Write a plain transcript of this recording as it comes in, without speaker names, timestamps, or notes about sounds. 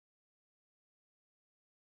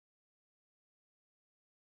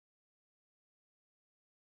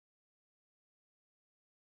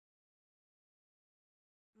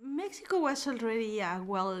Mexico was already a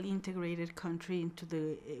well-integrated country into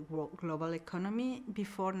the global economy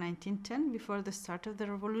before 1910, before the start of the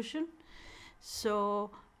revolution.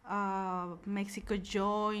 So Mexico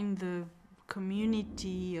joined the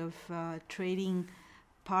community of trading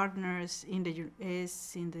partners in the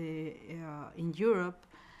U.S., in Europe.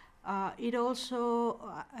 It also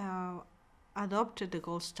adopted the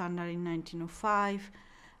gold standard in 1905.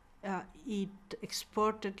 It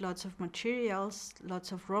exported lots of materials,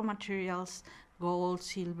 lots of raw materials, gold,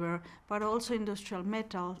 silver, but also industrial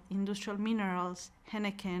minerals,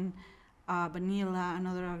 henequen, vanilla, and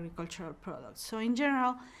other agricultural products. So in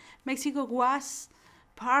general, Mexico was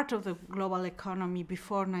part of the global economy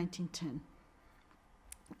before 1910.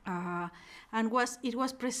 And it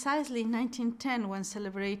was precisely in 1910, when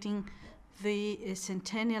celebrating the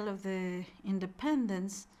centennial of the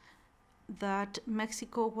independence, that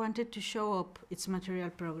Mexico wanted to show up its material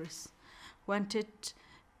progress, wanted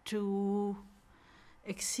to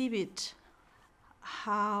exhibit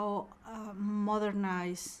how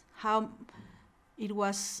modernized, how it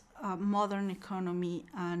was a modern economy,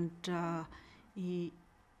 and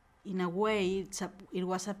in a way it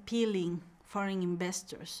was appealing foreign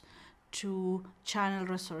investors to channel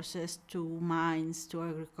resources to mines, to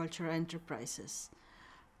agricultural enterprises.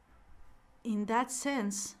 In that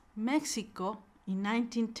sense, Mexico in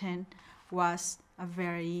 1910 was a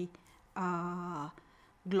very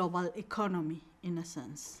global economy, in a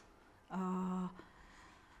sense.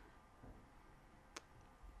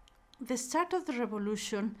 The start of the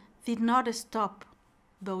revolution did not stop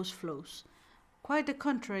those flows. Quite the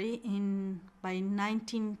contrary, by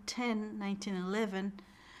 1910, 1911,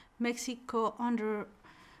 Mexico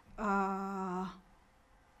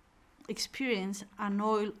experienced a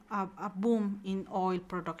boom in oil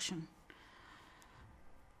production.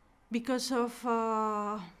 Because of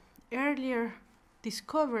earlier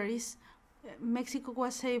discoveries,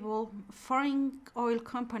 foreign oil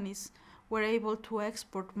companies were able to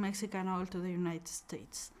export Mexican oil to the United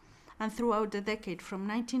States. And throughout the decade, from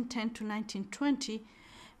 1910 to 1920,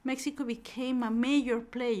 Mexico became a major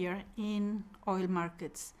player in oil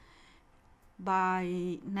markets.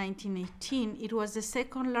 By 1918, it was the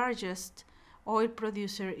second largest oil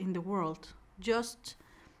producer in the world, just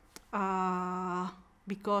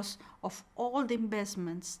because of all the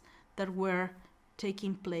investments that were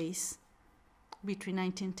taking place between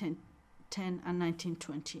 1910 and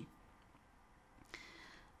 1920.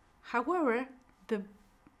 However, the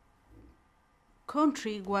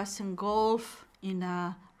country was engulfed in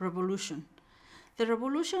a revolution. The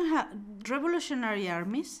revolutionary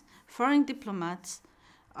armies, foreign diplomats,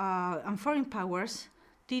 and foreign powers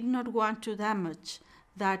did not want to damage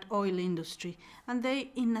that oil industry, and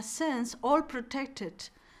they, in a sense, all protected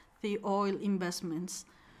the oil investments.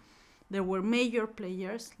 There were major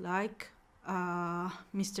players like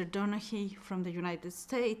Mr. Donaghy from the United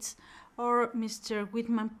States or Mr.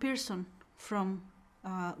 Whitman Pearson from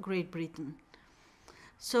Great Britain.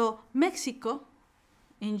 So Mexico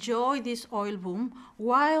enjoyed this oil boom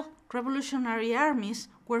while revolutionary armies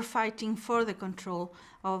were fighting for the control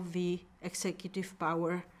of the executive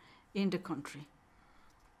power in the country.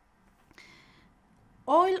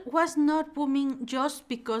 Oil was not booming just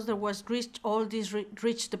because there was all these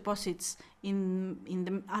rich deposits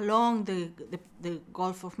along the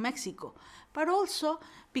Gulf of Mexico, but also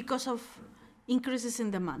because of increases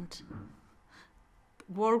in demand.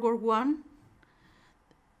 World War I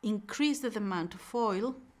increased the demand of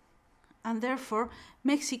oil, and therefore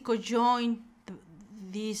Mexico joined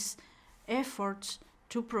these efforts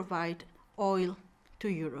to provide oil to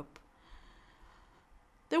Europe.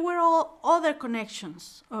 There were all other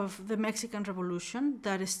connections of the Mexican Revolution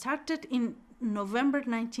that started in November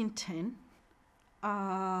 1910,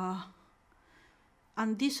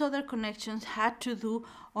 and these other connections had to do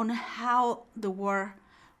on how the war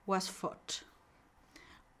was fought.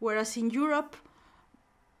 Whereas in Europe,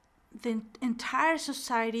 the entire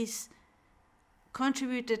societies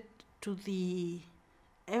contributed to the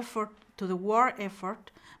effort, to the war effort,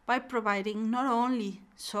 by providing not only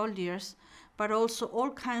soldiers, but also all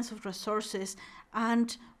kinds of resources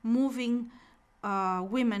and moving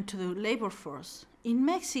women to the labor force. In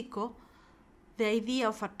Mexico, the idea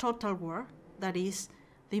of a total war, that is,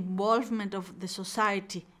 the involvement of the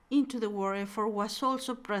society into the war effort, was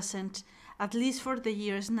also present, at least for the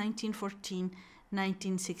years 1914,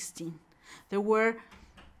 1916. There were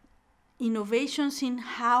innovations in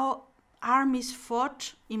how armies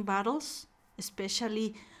fought in battles,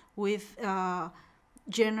 especially with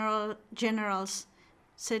generals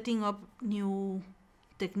setting up new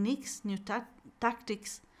techniques, new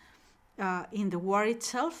tactics in the war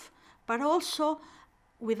itself, but also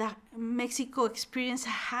Mexico experienced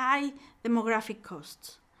high demographic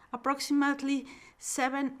costs. Approximately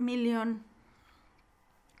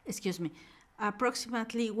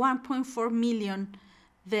 1.4 million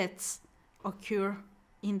deaths occur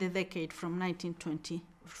in the decade from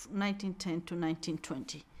 1910 to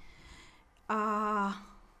 1920.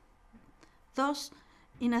 Thus,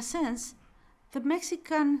 in a sense, the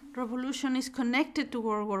Mexican Revolution is connected to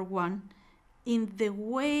World War I in the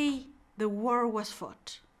way the war was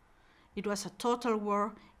fought. It was a total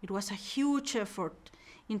war. It was a huge effort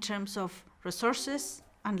in terms of resources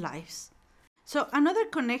and lives. So another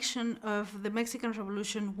connection of the Mexican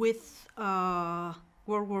Revolution with World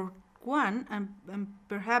War I, and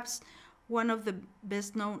perhaps one of the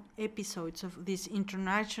best known episodes of this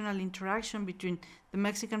international interaction between the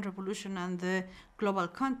Mexican Revolution and the global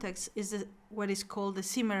context, is what is called the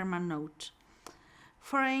Zimmermann Note.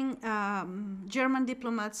 Foreign German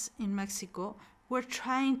diplomats in Mexico were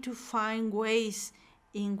trying to find ways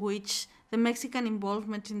in which the Mexican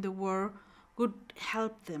involvement in the war would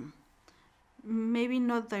help them. Maybe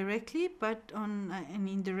not directly, but on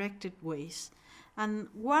indirect ways. And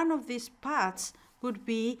one of these paths would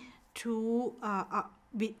be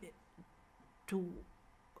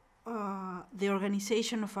the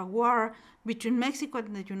organization of a war between Mexico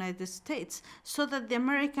and the United States, so that the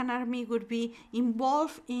American army would be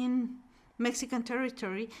involved in Mexican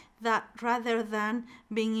territory rather than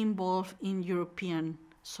being involved in European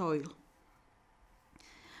soil.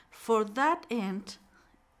 For that end,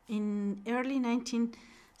 in early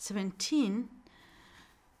 1917,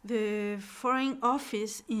 the Foreign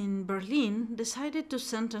Office in Berlin decided to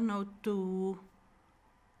send a note to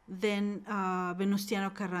then Venustiano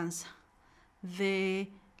Carranza, the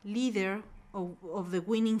leader of the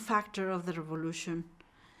winning factor of the revolution.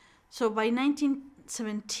 So by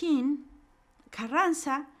 1917,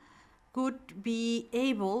 Carranza could be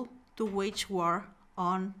able to wage war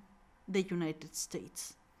on the United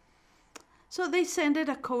States. So they sent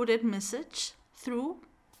a coded message through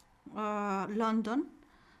London,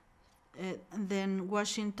 and then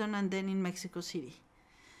Washington, and then in Mexico City.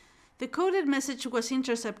 The coded message was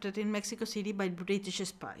intercepted in Mexico City by British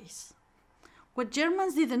spies. What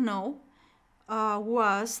Germans didn't know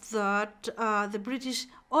was that the British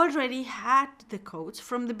already had the codes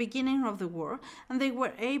from the beginning of the war, and they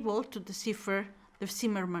were able to decipher the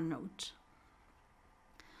Zimmermann Note.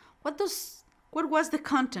 What was the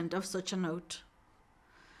content of such a note?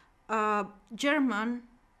 Germany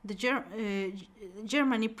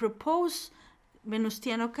proposed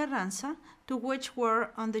Venustiano Carranza to wage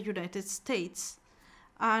war on the United States,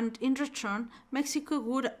 and in return, Mexico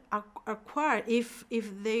would acquire, if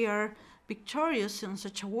they are victorious in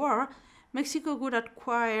such a war, Mexico would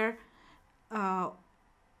acquire the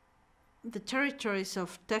territories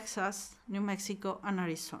of Texas, New Mexico, and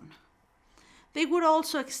Arizona. They would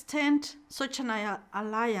also extend such an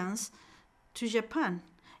alliance to Japan.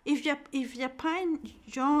 If Japan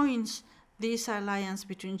joins this alliance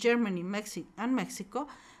between Germany and Mexico,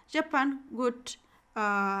 Japan would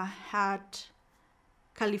had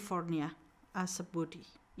California as a booty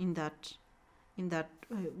in that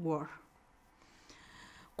war.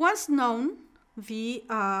 Once known, the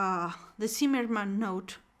Zimmermann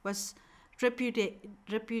Note was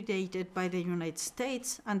repudiated by the United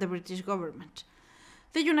States and the British government.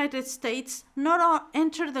 The United States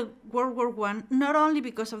entered the World War I not only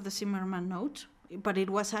because of the Zimmermann Note, but it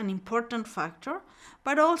was an important factor,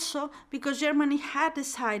 but also because Germany had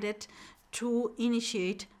decided to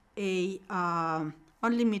initiate a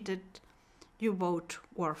unlimited U-boat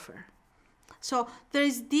warfare. So there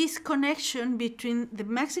is this connection between the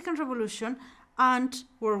Mexican Revolution and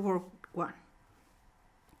World War I.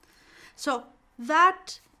 So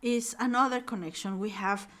that is another connection. We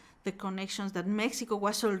have the connections that Mexico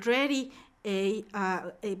was already a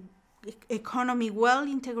economy well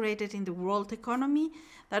integrated in the world economy,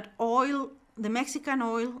 that the Mexican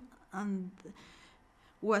oil,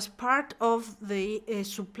 was part of the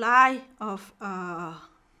supply of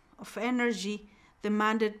energy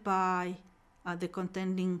demanded by the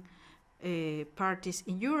contending parties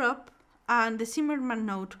in Europe, and the Zimmermann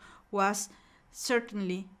Note was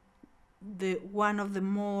certainly one of the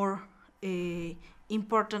more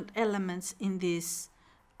important elements in these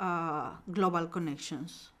global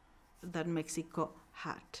connections that Mexico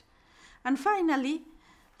had. And finally,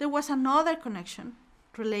 there was another connection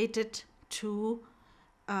related to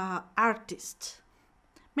artists.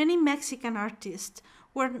 Many Mexican artists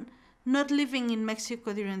were not living in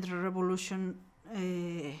Mexico during the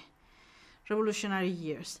revolutionary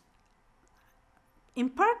years. In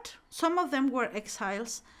part, some of them were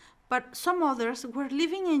exiles, but some others were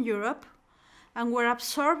living in Europe, and were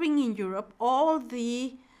absorbing in Europe all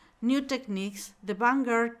the new techniques, the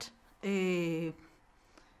vanguard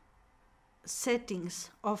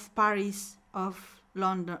settings of Paris, of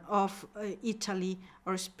London, of Italy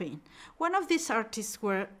or Spain. One of these artists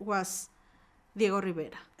was Diego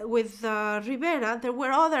Rivera. With Rivera, there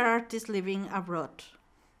were other artists living abroad.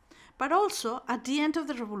 But also, at the end of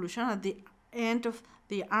the revolution, at the end of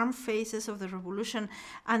the armed phases of the revolution,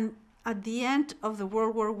 and at the end of the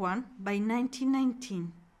World War I, by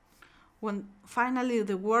 1919, when finally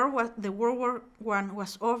the World War I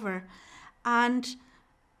was over, and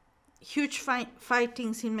huge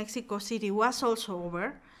fightings in Mexico City was also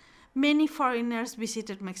over, many foreigners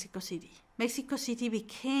visited Mexico City. Mexico City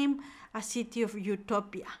became a city of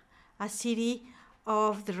utopia, a city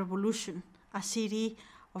of the revolution, a city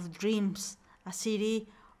of dreams, a city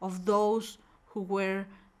of those who were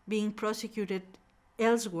being prosecuted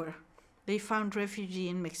elsewhere. They found refuge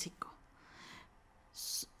in Mexico.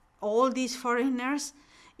 All these foreigners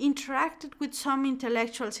interacted with some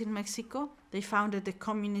intellectuals in Mexico. They founded the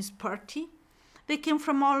Communist Party. They came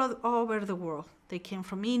from all over the world. They came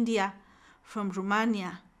from India, from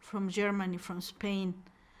Romania, from Germany, from Spain,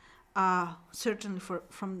 certainly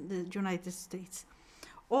from the United States.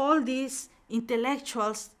 All these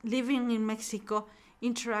intellectuals living in Mexico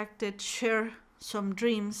interacted, shared some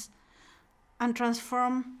dreams, and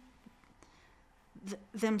transformed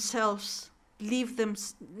themselves, live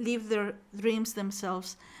their dreams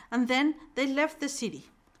themselves, and then they left the city.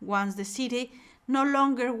 Once the city no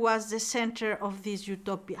longer was the center of this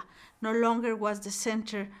utopia, no longer was the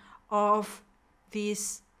center of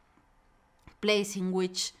this place in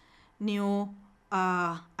which new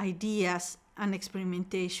ideas and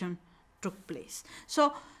experimentation took place.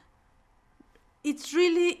 So it's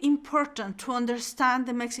really important to understand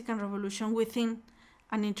the Mexican Revolution within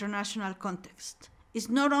an international context. It's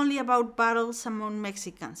not only about battles among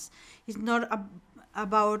Mexicans. It's not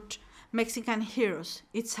about Mexican heroes.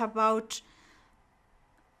 It's about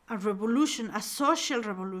a revolution, a social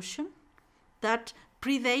revolution that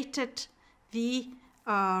predated the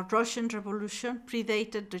Russian Revolution,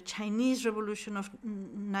 predated the Chinese Revolution of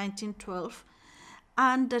 1912,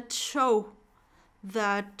 and that show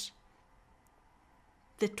that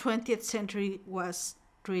the 20th century was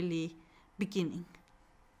really beginning.